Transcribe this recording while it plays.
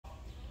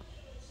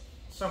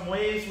some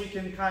ways we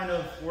can kind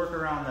of work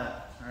around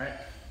that, all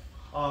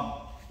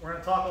right? We're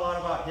gonna talk a lot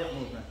about hip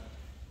movement.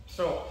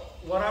 So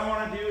what I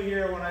wanna do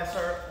here when I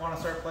wanna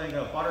start playing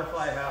a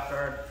butterfly half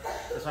guard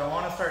is I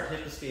wanna start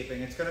hip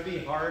escaping. It's gonna be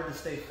hard to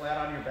stay flat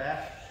on your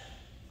back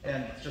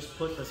and just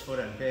put this foot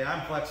in, okay?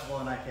 I'm flexible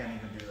and I can't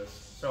even do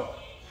this. So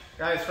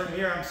guys, from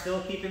here, I'm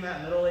still keeping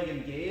that middle leg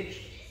engaged.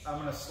 I'm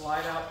gonna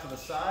slide out to the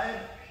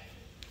side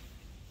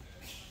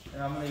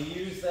and I'm gonna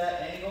use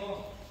that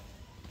angle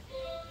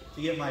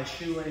to get my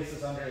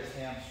shoelaces under his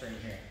hamstring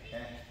here,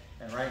 okay?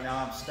 And right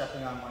now I'm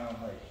stepping on my own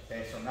leg,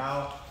 okay? So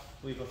now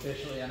we've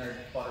officially entered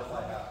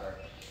butterfly half guard,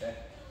 okay?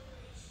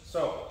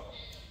 So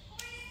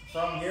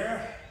from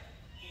here,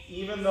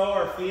 even though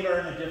our feet are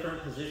in a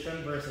different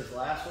position versus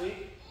last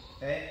week,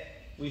 okay,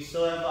 we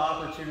still have the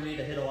opportunity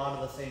to hit a lot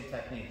of the same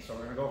techniques. So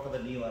we're gonna go for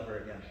the knee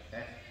lever again,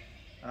 okay?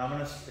 And I'm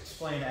gonna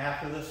explain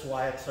after this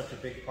why it's such a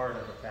big part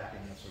of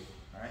attacking this week,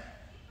 all right?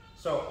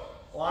 So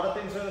a lot of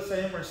things are the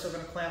same. We're still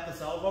gonna clamp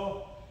this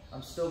elbow.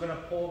 I'm still gonna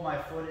pull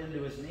my foot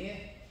into his knee,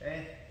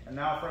 okay? And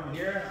now from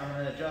here, I'm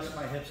gonna adjust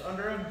my hips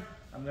under him.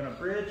 I'm gonna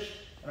bridge,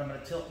 and I'm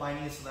gonna tilt my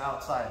knees to the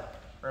outside.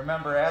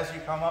 Remember, as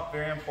you come up,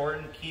 very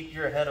important, keep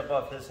your head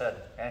above his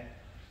head, okay?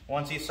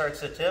 Once he starts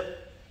to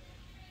tip,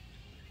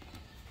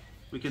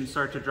 we can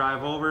start to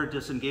drive over,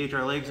 disengage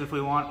our legs if we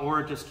want,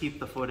 or just keep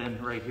the foot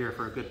in right here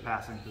for a good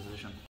passing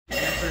position. The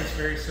answer is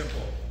very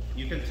simple.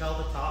 You can tell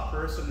the top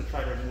person to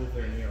try to move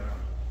their knee around.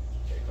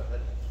 Okay, go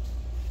ahead.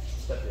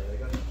 Step your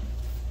leg up.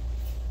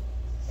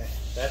 Okay,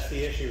 that's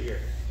the issue here.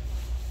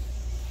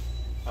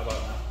 How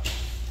about now?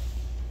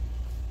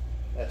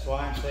 That's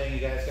why I'm saying you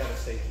guys gotta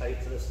stay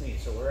tight to this knee.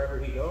 So wherever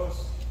he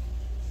goes,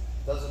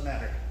 doesn't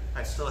matter.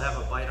 I still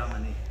have a bite on the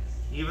knee.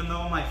 Even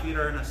though my feet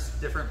are in a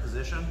different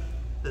position,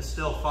 this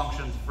still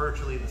functions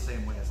virtually the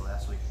same way as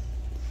last week.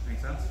 Make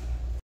sense?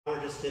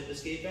 We're just hip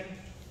escaping.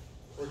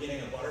 We're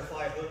getting a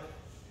butterfly hook.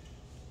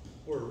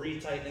 We're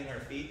retightening our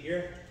feet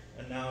here.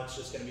 And now it's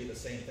just gonna be the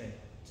same thing.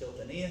 Tilt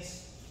the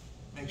knees.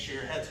 Make sure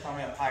your head's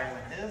coming up higher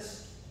than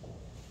his.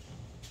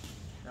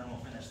 Then we'll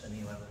finish the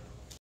knee lever.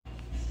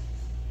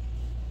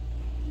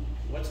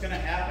 What's gonna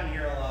happen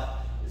here a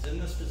lot is in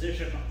this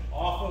position,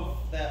 off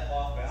of that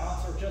off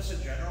balance, or just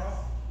in general,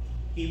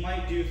 he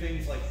might do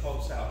things like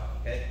post out,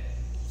 okay?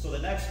 So the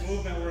next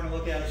movement we're gonna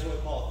look at is what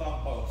we call a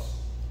thumb post.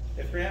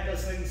 If Grant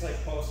does things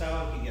like post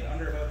out, we can get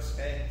underhooks,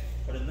 okay?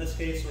 But in this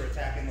case, we're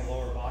attacking the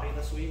lower body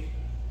this week.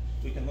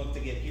 We can look to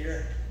get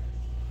here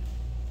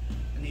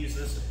and use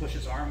this to push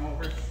his arm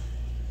over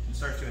and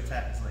start to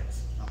attack his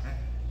legs, okay?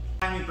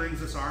 Time he brings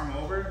this arm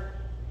over,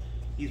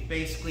 he's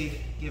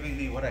basically giving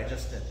me what I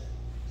just did.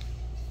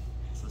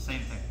 It's the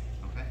same thing,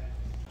 okay?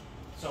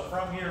 So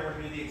from here, we're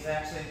gonna do the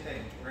exact same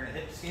thing. We're gonna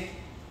hip escape.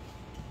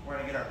 We're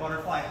gonna get our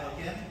butterfly hook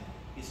in.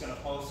 He's gonna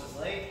post his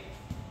leg.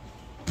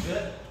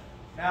 Good.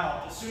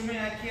 Now, assuming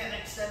I can't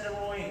extend him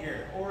away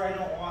here, or I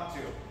don't want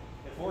to,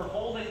 if we're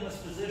holding this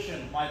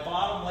position, my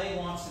bottom leg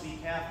wants to be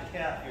calf to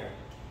calf here.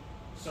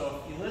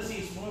 So if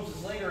Ulysses moves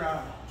his leg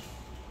around,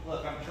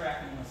 look, I'm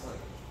tracking this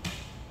leg,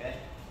 okay?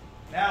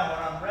 Now, when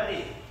I'm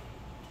ready,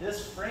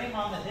 this frame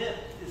on the hip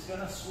is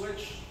gonna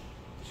switch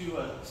to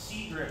a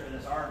C grip in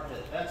his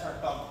armpit. That's our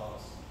thumb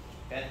post,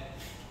 okay?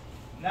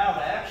 Now,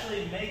 to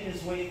actually make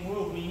his weight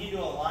move, we need to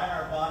align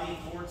our body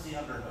towards the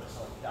underhook,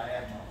 so like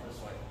diagonal this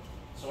way.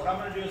 So what I'm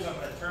gonna do is I'm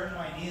gonna turn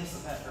my knees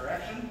in that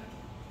direction.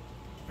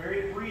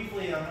 Very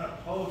briefly, I'm gonna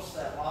post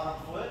that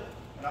bottom foot,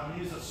 and I'm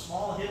gonna use a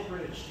small hip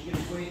bridge to get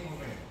his weight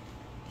moving.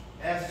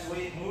 As his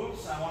weight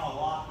moves, I wanna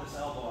lock this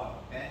elbow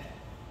up, okay?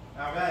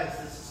 Now guys,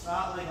 this is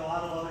not like a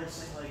lot of other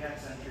single leg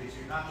eccentrics.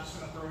 You're not just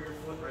gonna throw your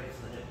foot right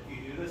to the hip. If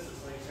you do this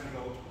leg's gonna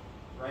go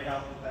right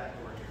out the back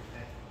door here,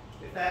 okay?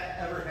 If that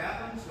ever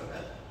happens, go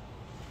ahead.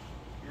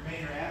 Your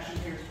main reaction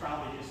here is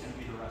probably just gonna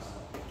be to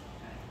wrestle it,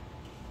 okay?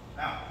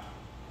 Now,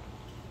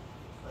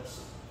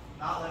 let's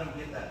not let him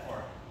get that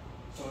far.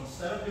 So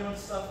instead of doing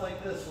stuff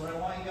like this, what I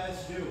want you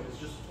guys to do is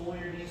just pull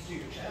your knees to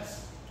your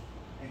chest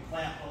and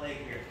clamp the leg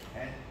here,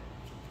 okay?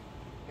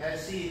 You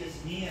guys see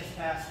his knee is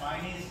past my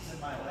knees, it's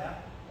in my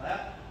lap.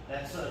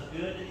 That's a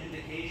good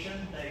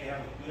indication that you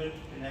have a good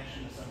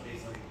connection to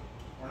somebody's leg.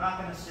 We're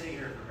not gonna stay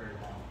here for very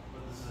long,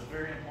 but this is a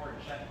very important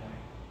checkpoint.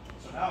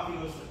 So now if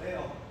he goes to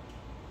fail,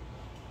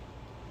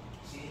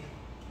 see,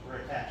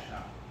 we're attached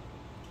now.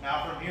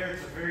 Now from here,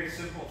 it's a very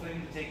simple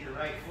thing to take your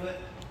right foot,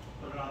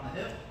 put it on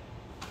the hip,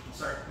 and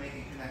start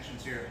making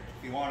connections here.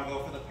 If you want to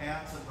go for the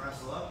pants and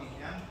wrestle up, you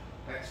can.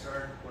 X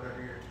guard, whatever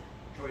your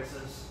choice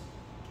is.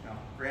 You know,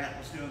 Grant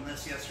was doing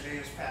this yesterday, he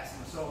was passing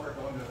this over,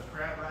 going to the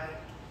crab ride.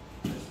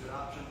 That's a good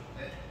option.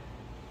 Okay.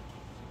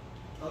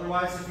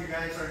 Otherwise, if you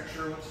guys aren't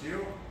sure what to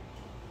do,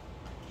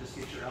 just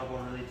get your elbow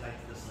really tight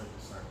to this leg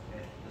to start.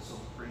 Okay? This will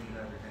bring you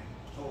to everything.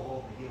 Toe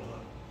hold, the heel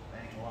hook,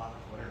 ankle lock,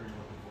 whatever you're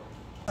looking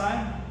for.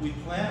 Time we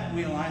plant,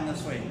 we align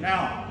this way.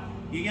 Now,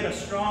 you get a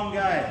strong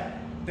guy.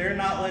 They're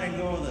not letting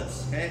go of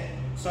this. Okay?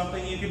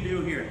 Something you can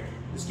do here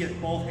is get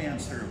both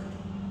hands through.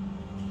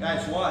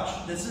 Guys,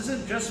 watch. This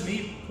isn't just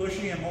me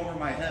pushing him over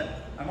my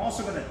head. I'm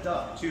also going to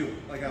duck too,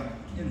 like I'm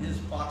in his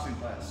boxing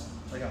class.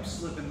 Like I'm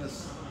slipping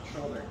this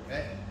shoulder,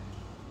 okay?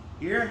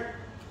 Here,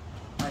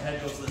 my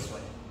head goes this way,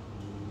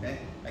 okay?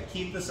 I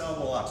keep this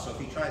elbow up, so if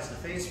he tries to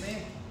face me,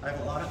 I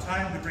have a lot of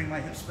time to bring my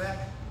hips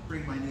back,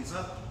 bring my knees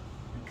up,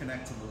 and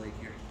connect to the leg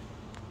here.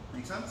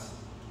 Make sense?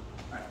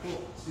 All right,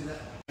 cool, let's do that.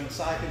 In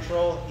side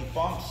control, he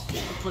bumps, he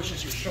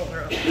pushes your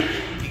shoulder up,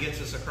 he gets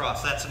us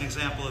across. That's an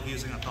example of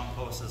using a thumb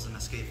post as an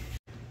escape.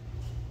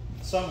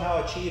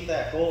 Somehow achieve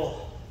that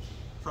goal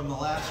from the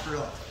last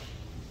drill,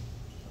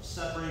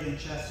 separating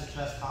chest to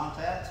chest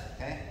contact,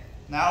 okay?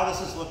 Now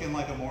this is looking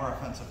like a more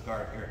offensive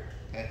guard here,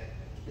 okay?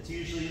 It's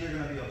usually either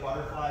gonna be a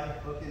butterfly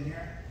hook in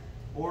here,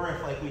 or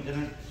if like we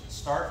didn't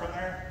start from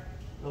there,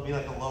 it'll be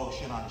like a low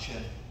shin on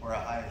shin, or a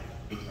high,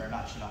 or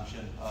not shin on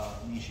shin,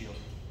 knee shield,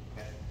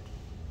 okay?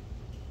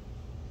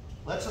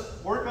 Let's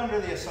work under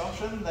the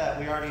assumption that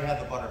we already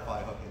had the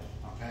butterfly hook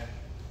in, okay?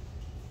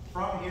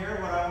 From here,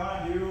 what I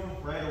wanna do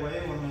right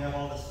away when we have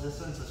all this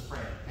distance is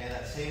frame, okay?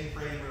 That same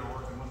frame we were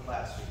working with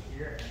last week,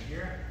 here and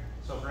here.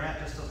 So Grant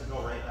just doesn't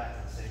go right back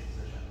to the same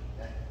position,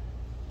 okay?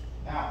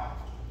 Now,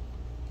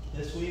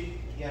 this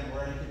week, again,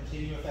 we're gonna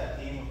continue with that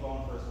theme of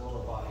going for his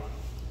lower body.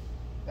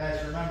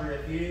 Guys, remember,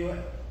 if you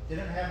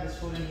didn't have this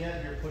foot in yet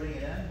and you're putting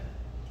it in,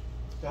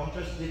 don't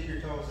just dip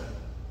your toes in.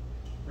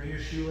 Bring your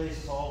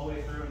shoelaces all the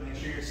way through and make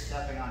sure you're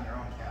stepping on your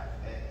own calf,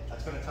 okay?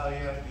 That's gonna tell you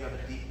if you have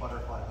a deep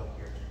butterfly hook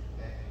here,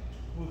 okay?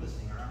 Move this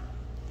thing around.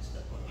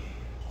 Step up.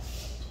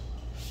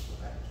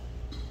 Okay.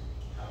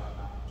 How about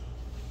now?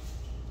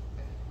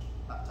 Okay.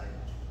 Not tight.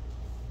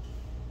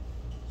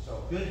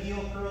 So good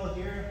heel curl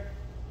here.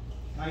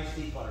 Nice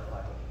deep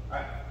butterfly hook. All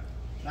right.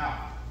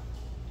 Now,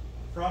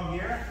 from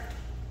here,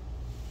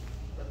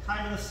 the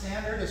kind of the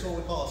standard is what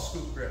we call a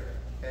scoop grip.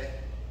 Okay.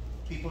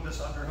 People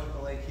just underhook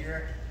the leg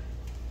here.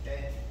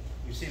 Okay.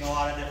 We've seen a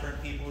lot of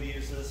different people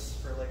use this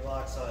for leg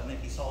locks.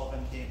 Nikki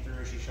Sullivan came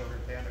through. She showed her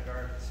panda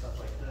guard, stuff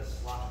like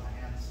this, locking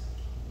the hands,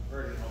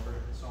 inverting over,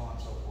 so on and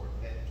so forth.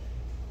 Okay.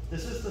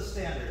 This is the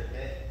standard.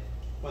 Okay.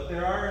 But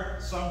there are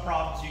some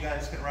problems you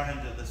guys can run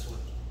into this with.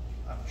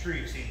 I'm sure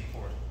you've seen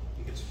before.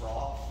 You could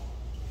sprawl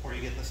before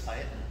you get this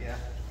tight. Yeah.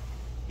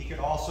 You could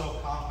also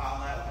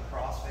compound that with a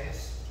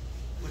crossface,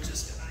 which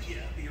is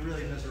gonna be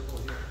really miserable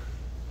here.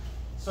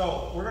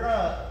 So we're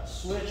gonna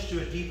switch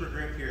to a deeper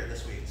grip here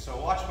this week. So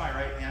watch my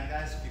right hand,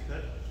 guys, if you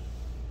could.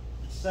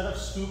 Instead of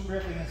scoop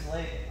gripping his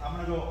leg, I'm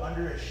gonna go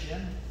under his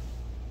shin,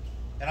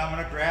 and I'm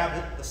gonna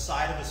grab the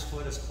side of his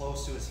foot as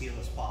close to his heel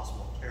as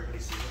possible. Everybody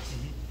see this?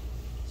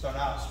 So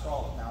now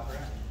sprawl now,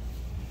 Grant.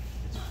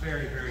 It's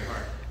very, very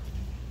hard.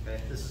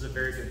 Okay, this is a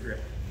very good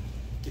grip.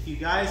 If you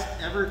guys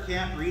ever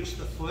can't reach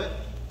the foot,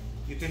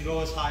 you can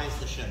go as high as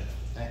the shin.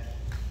 Okay.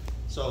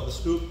 So the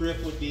scoop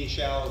grip would be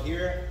shallow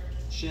here,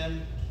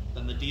 shin,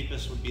 then the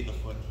deepest would be the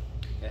foot.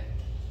 Okay.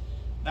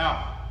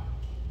 Now,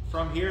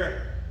 from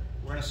here,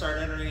 we're gonna start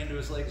entering into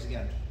his legs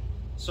again.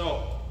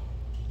 So,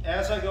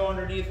 as I go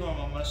underneath him,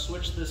 I'm gonna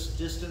switch this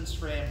distance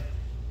frame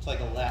to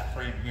like a lat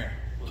frame here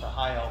with a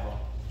high elbow.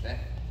 Okay.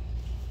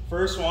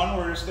 First one,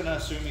 we're just gonna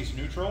assume he's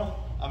neutral.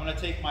 I'm gonna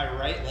take my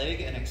right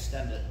leg and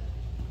extend it.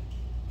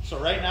 So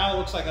right now it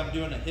looks like I'm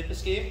doing a hip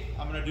escape.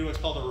 I'm gonna do what's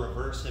called a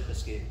reverse hip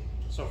escape.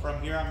 So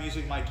from here I'm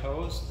using my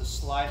toes to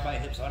slide my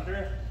hips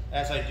under.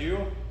 As I do,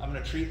 I'm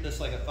gonna treat this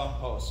like a thumb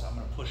post. I'm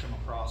gonna push them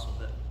across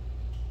with it.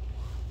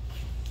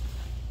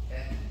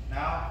 Okay,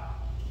 now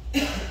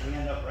we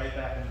end up right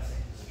back in the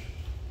same position.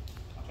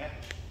 Okay?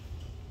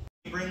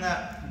 You bring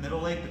that middle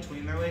leg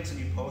between their legs and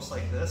you post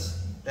like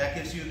this, that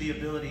gives you the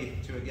ability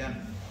to,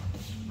 again,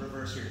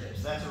 reverse your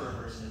hips. That's a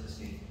reverse hip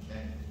escape.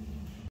 Okay?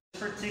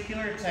 This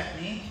particular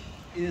technique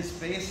is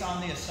based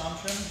on the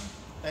assumption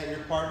that your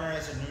partner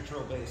has a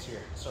neutral base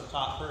here. So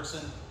top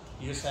person,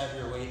 you just have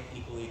your weight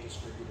equally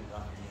distributed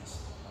on your knees.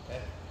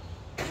 Okay?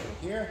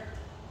 So here,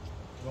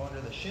 go under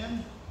the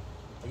shin,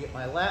 I get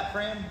my lat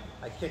frame,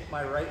 I kick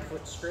my right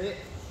foot straight,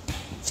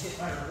 hit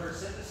my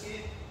reverse hip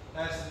escape.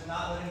 Guys, I'm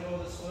not letting go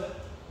of this foot.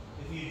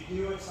 If you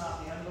do, it's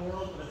not the end of the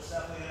world, but it's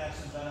definitely gonna have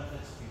some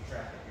benefits if you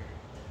track it here.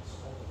 Okay, so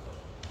hold the foot.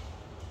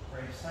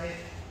 Frame's tight,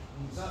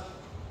 knees up.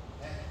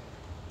 Okay?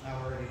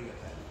 Now we're ready to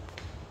get that.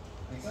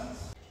 Make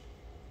sense?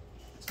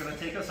 It's going to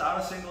take us out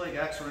of single leg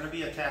X. We're going to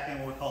be attacking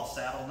what we call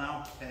saddle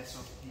now. Okay, so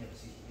you have a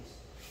seat, please.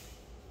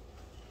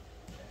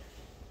 Okay.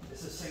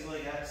 This is single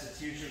leg X.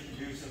 It's usually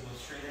conducive with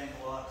straight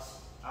ankle locks,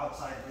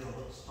 outside heel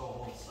hooks, toe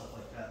holds, stuff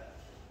like that.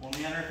 When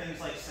we enter things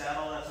like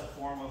saddle, that's a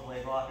form of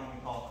leg locking we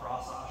call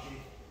cross Ashi,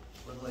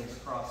 where the legs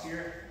across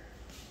here.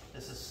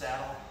 This is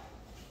saddle.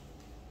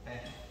 Okay,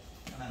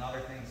 and then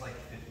other things like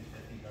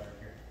 50-50 guard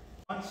here.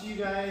 Once you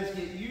guys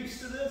get used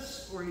to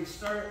this, or you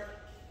start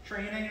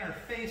training or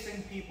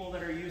facing people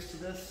that are used to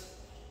this,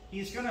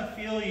 he's gonna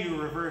feel you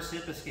reverse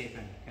hip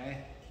escaping,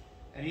 okay?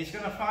 And he's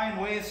gonna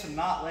find ways to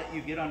not let you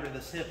get under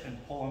this hip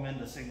and pull him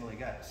into single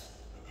leg X.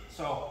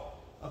 So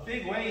a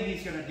big way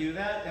he's gonna do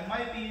that, it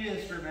might be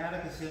as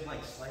dramatic as him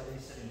like slightly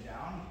sitting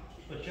down,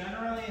 but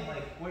generally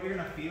like what you're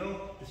gonna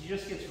feel is he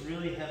just gets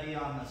really heavy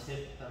on this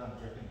hip that I'm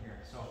gripping here.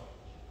 So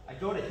I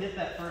go to hit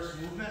that first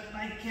movement and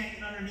I can't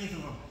get underneath of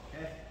him,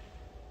 okay?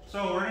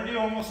 So we're gonna do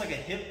almost like a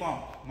hip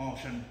bump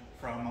motion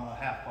from a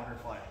half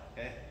butterfly,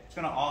 okay? It's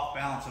gonna off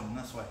balance him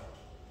this way.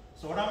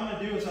 So what I'm gonna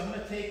do is I'm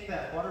gonna take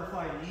that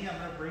butterfly knee, I'm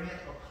gonna bring it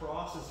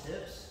across his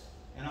hips,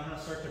 and I'm gonna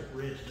start to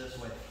bridge this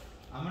way.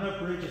 I'm gonna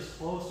bridge as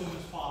close to him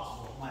as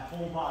possible. My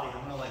whole body,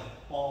 I'm gonna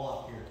like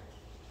ball up here.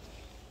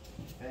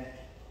 Okay?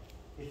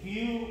 If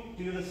you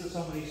do this to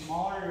somebody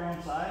smaller, your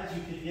own size,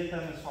 you could get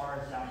them as far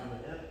as down to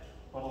the hip.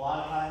 But a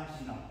lot of times,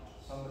 you know,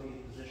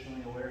 somebody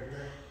positionally aware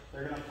here,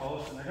 they're gonna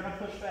post and they're gonna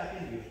push back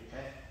into you,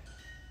 okay?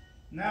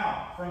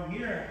 Now, from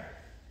here,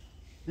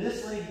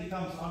 this leg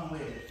becomes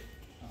unweighted,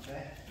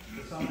 okay,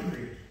 to some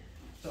degree.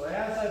 So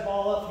as I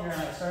ball up here and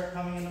I start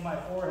coming into my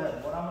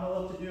forehead, what I'm gonna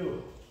look to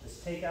do is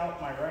take out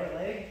my right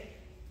leg,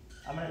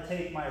 I'm gonna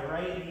take my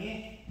right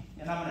knee,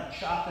 and I'm gonna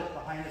chop it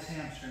behind his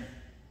hamstring.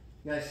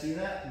 You guys see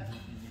that?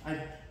 I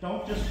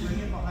don't just bring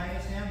it behind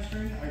his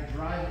hamstring, I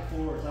drive it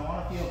forwards. I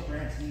wanna feel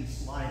Grant's knee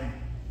sliding.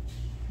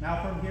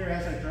 Now from here,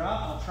 as I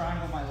drop, I'll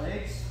triangle my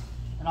legs,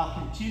 and I'll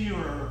continue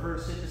a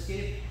reverse hip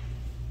escape,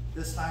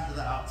 this time to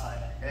the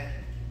outside, okay?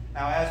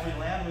 Now as we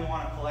land, we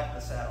wanna collect the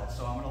saddle.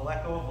 So I'm gonna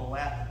let go of the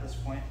lap at this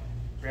point,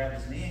 grab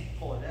his knee,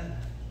 pull it in,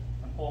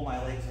 and pull my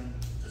legs in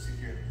to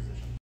secure the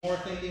position. More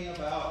thinking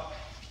about,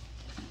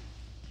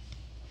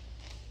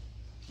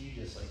 you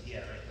just like, yeah,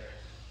 right there.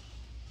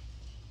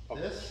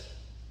 Okay. This,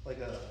 like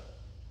a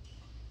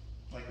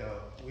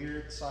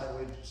weird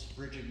sideways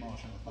bridging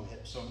motion with the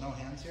hips. So no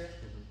hands here.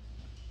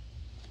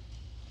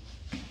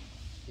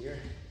 Here.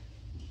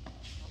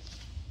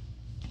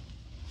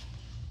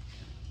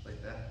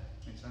 Like that.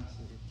 Make sense?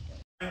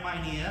 Bring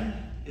my knee in,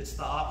 it's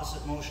the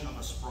opposite motion of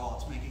a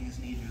sprawl. It's making his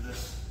knee do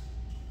this.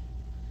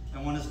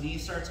 And when his knee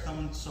starts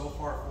coming so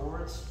far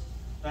forwards,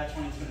 that's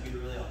when he's going to be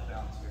really off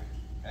balance here.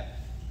 Okay?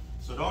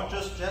 So don't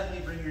just gently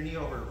bring your knee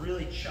over,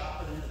 really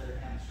chop it into their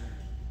hamstring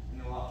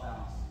and go off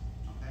balance.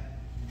 Okay?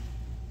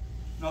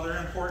 Another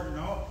important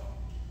note,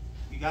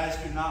 you guys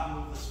do not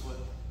move this foot.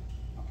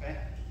 Okay?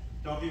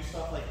 Don't do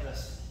stuff like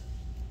this.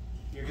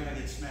 You're going to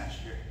get smashed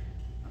here.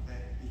 Okay?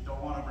 You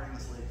don't want to bring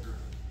this leg through.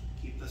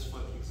 Keep this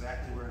foot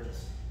exactly where it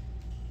is.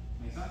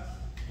 Make sense?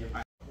 Yep.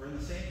 Right. We're in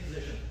the same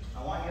position.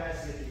 I want you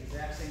guys to get the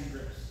exact same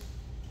grips.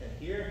 Okay,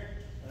 here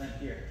and then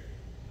here.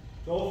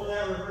 Go for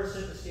that reverse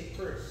hip escape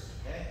first.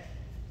 Okay?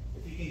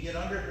 If you can get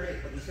under,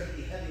 great, but he's going to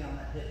be heavy on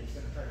that hip. He's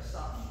going to try to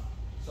stop me.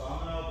 So I'm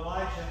going to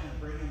oblige him and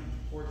bring him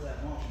towards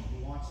that motion.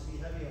 He wants to be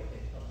heavy,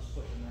 okay, I'll just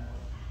push him that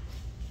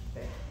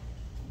way. Okay.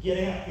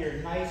 Getting up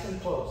here, nice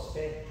and close,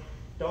 okay?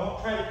 Don't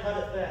try to cut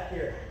it back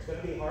here. It's going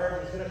to be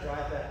hard. He's going to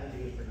drive back into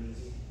you pretty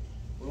easy.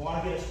 We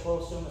want to get as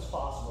close to him as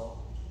possible.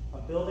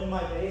 I'm building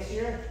my base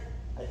here.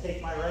 I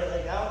take my right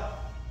leg out.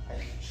 I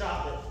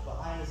chop it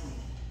behind his knee.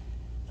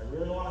 I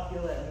really want to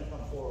feel that knee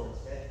come forwards,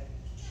 okay?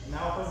 And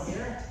now from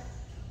here,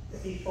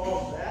 if he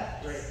falls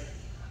back, great.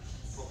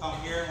 We'll come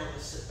here and we'll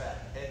just sit back,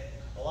 okay?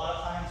 A lot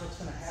of times what's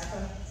going to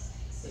happen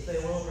is they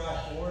will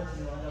drive forwards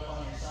and you'll end up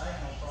on your side,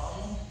 no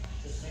problem.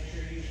 Just make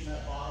sure you're using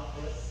that bottom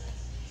foot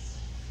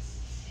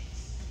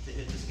to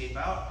hit the escape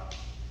out,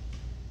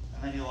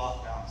 and then you'll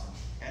off balance them,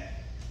 okay?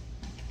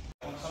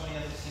 When somebody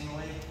has a single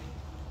leg,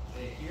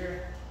 okay,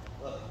 here,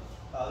 look,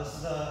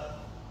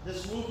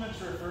 this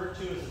movement's referred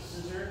to as a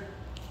scissor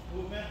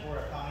movement or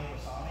a kami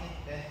wasami,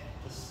 okay?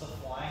 This is the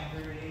flying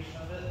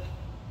variation of it.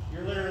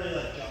 You're literally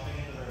like jumping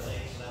into their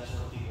legs, so that's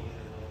where people get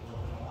their leg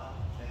broken a lot,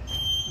 okay?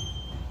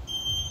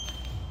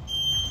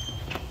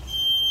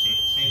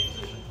 Same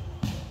position.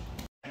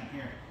 And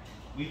here.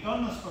 We've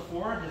done this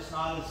before, just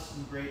not as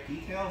in great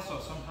detail, so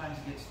sometimes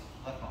it gets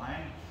left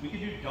behind. We could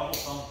do double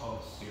thumb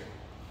posts here,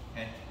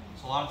 okay?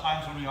 So a lot of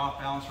times when we off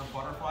balance from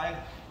butterfly,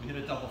 we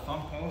hit a double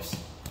thumb post.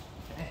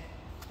 Okay.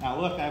 Now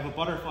look, I have a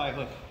butterfly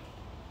hook.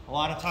 A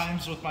lot of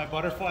times with my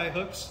butterfly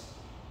hooks,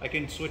 I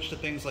can switch to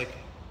things like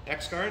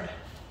X guard.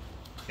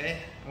 Okay,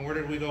 and where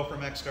did we go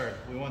from X guard?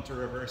 We went to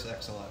reverse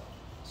X a lot.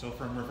 So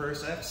from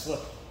reverse X,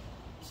 look,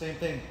 same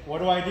thing. What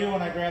do I do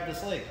when I grab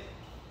this leg?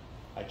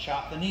 I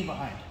chop the knee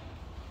behind.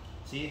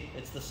 See,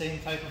 it's the same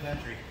type of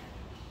entry.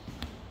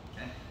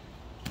 Okay.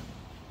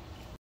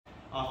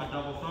 Off a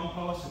double thumb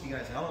post, if you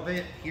guys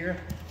elevate here,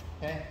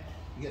 okay,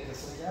 you get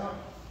this leg out.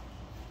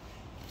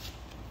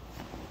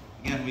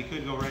 Again, we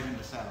could go right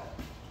into saddle.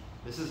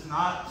 This is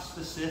not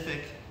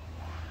specific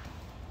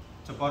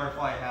to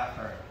butterfly half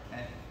guard.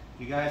 Okay?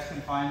 You guys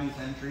can find these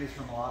entries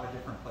from a lot of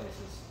different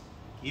places.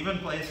 Even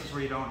places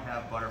where you don't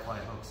have butterfly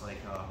hooks like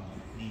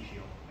knee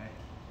shield. Okay?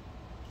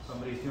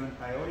 Somebody's doing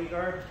coyote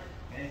guard,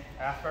 okay,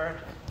 half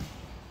guard.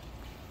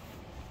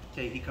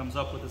 Okay, he comes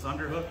up with his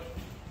underhook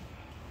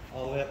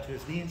all the way up to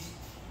his knees.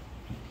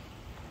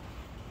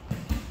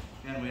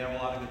 And we have a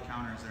lot of good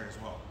counters there as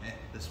well. Okay?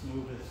 This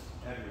move is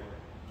everywhere.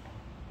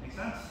 Make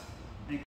sense?